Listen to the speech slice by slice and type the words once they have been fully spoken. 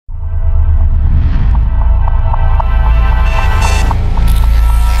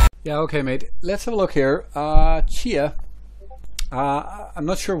Yeah, okay, mate. Let's have a look here. Chia. I'm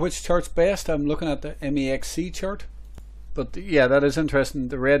not sure which chart's best. I'm looking at the MEXC chart. But yeah, that is interesting.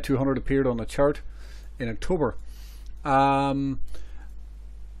 The red 200 appeared on the chart in October. I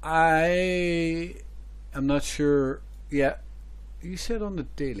am not sure. Yeah, you said on the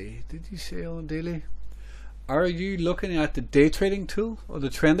daily. Did you say on the daily? Are you looking at the day trading tool or the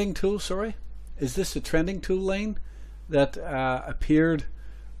trending tool? Sorry, is this the trending tool line that appeared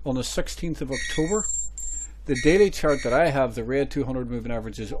on the 16th of October? The daily chart that I have, the red 200 moving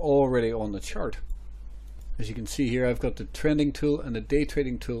average, is already on the chart. As you can see here, I've got the trending tool and the day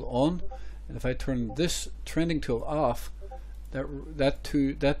trading tool on, and if I turn this trending tool off, that's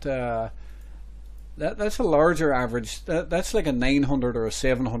a larger average. That's like a 900 or a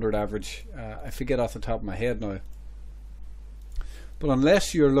 700 average. I forget off the top of my head now. But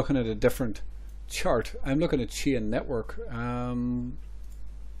unless you're looking at a different chart, I'm looking at Chia Network.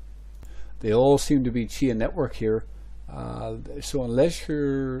 They all seem to be Chia Network here. So unless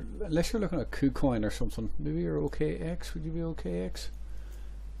you're looking at KuCoin or something, maybe you're OKX. Would you be OKX?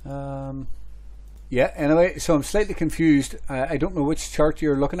 Yeah, anyway, so I'm slightly confused. I don't know which chart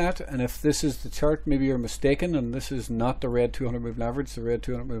you're looking at, and if this is the chart, maybe you're mistaken, and this is not the red 200 moving average. The red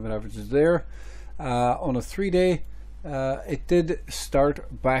 200 moving average is there. On a 3-day, it did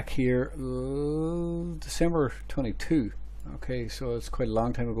start back here December 22. Okay, so it's quite a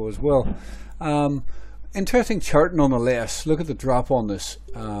long time ago as well. Interesting chart nonetheless. Look at the drop on this.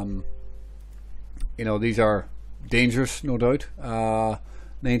 You know, these are dangerous, no doubt.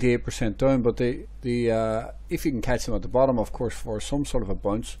 98% down, but the if you can catch them at the bottom, of course, for some sort of a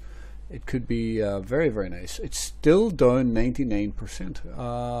bounce, it could be very, very nice. It's still down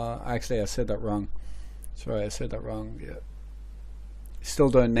 99%. Actually, I said that wrong. Sorry, I said that wrong. Yeah, still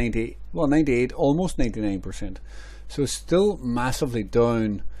down 98, almost 99%. So it's still massively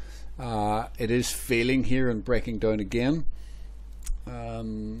down. It is failing here and breaking down again,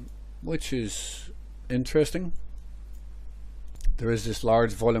 which is interesting. There is this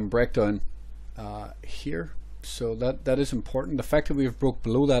large volume breakdown here, so that is important. The fact that we've broke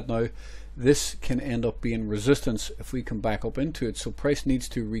below that now, this can end up being resistance if we come back up into it. So price needs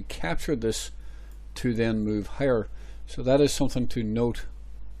to recapture this to then move higher. So that is something to note.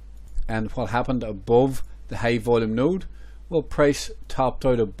 And what happened above the high volume node? Well, price topped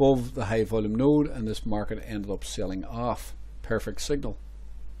out above the high volume node, and this market ended up selling off. Perfect signal.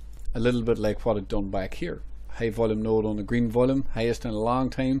 A little bit like what it done back here. High volume node on the green volume, highest in a long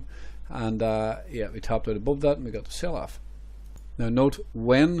time, and yeah, we topped out above that and we got the sell off. Now note,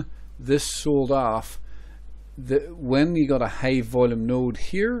 when this sold off, when you got a high volume node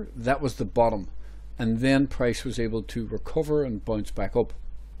here, that was the bottom, and then price was able to recover and bounce back up.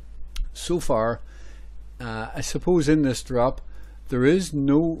 So far, I suppose in this drop there is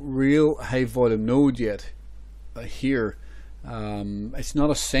no real high volume node yet here. It's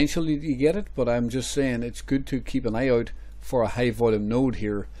not essential you get it, but I'm just saying it's good to keep an eye out for a high volume node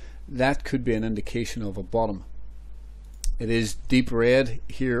here. That could be an indication of a bottom. It is deep red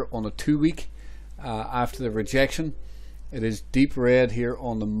here on a 2-week after the rejection. It is deep red here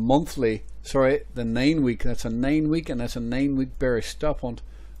on the monthly, sorry, the 9-week. That's a 9-week, and that's a 9-week bearish stop hunt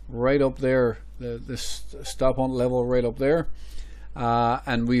right up there, this stop hunt level right up there,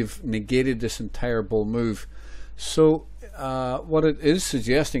 and we've negated this entire bull move. So what it is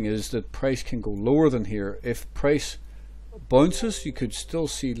suggesting is that price can go lower than here. If price bounces, you could still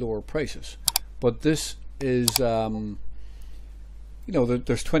see lower prices, but this is you know,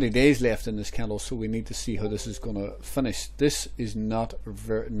 there's 20 days left in this candle, so we need to see how this is going to finish. This is not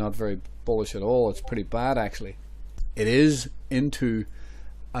very bullish at all. It's pretty bad actually. It is into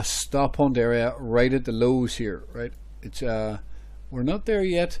a stop hunt area right at the lows here, right? It's we're not there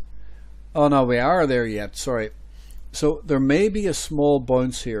yet. Oh no, we are there yet, sorry. So there may be a small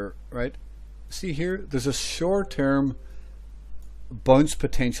bounce here, right? See here, there's a short-term bounce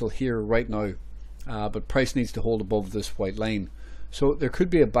potential here right now, but price needs to hold above this white line. So there could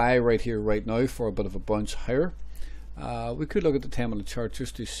be a buy right here right now for a bit of a bounce higher. We could look at the 10-minute chart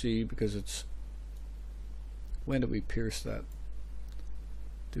just to see, because it's, when did we pierce that?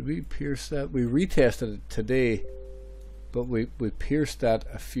 Did we pierce that? We retested it today, but we pierced that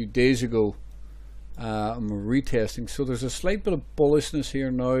a few days ago. And we're retesting, so there's a slight bit of bullishness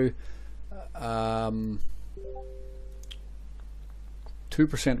here now.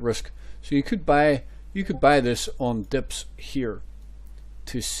 2% risk, so you could buy this on dips here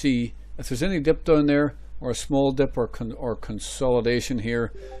to see if there's any dip down there, or a small dip, or consolidation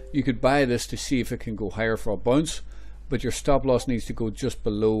here. You could buy this to see if it can go higher for a bounce, but your stop loss needs to go just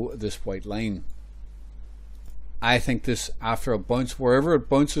below this white line. I think this, after a bounce, wherever it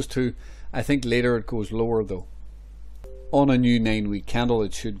bounces to, I think later it goes lower though. On a new 9-week candle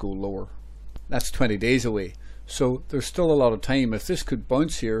it should go lower. That's 20 days away, so there's still a lot of time. If this could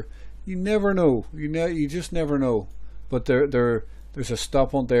bounce here, you never know. You just never know. But there's a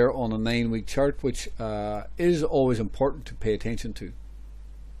stop on there on a 9-week chart, which is always important to pay attention to.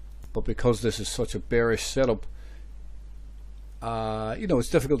 But because this is such a bearish setup, you know, it's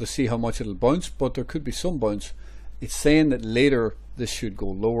difficult to see how much it'll bounce, but there could be some bounce. It's saying that later this should go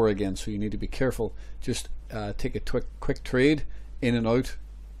lower again, so you need to be careful. Just take a quick trade in and out,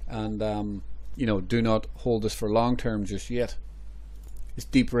 and you know, do not hold this for long term just yet. It's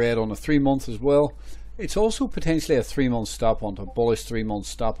deep red on a 3-month as well. It's also potentially a 3-month stop hunt, a bullish 3-month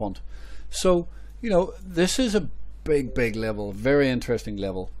stop hunt. So, you know, this is a big level, very interesting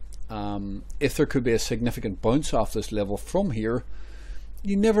level. If there could be a significant bounce off this level from here,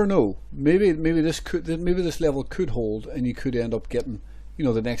 you never know. Maybe this level could hold, and you could end up getting, you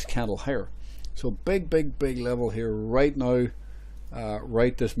know, the next candle higher. So big level here right now,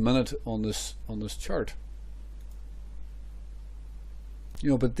 right this minute on this chart.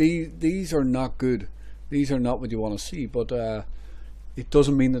 You know, but these are not good. These are not what you want to see. But it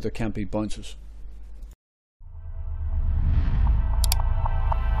doesn't mean that there can't be bounces.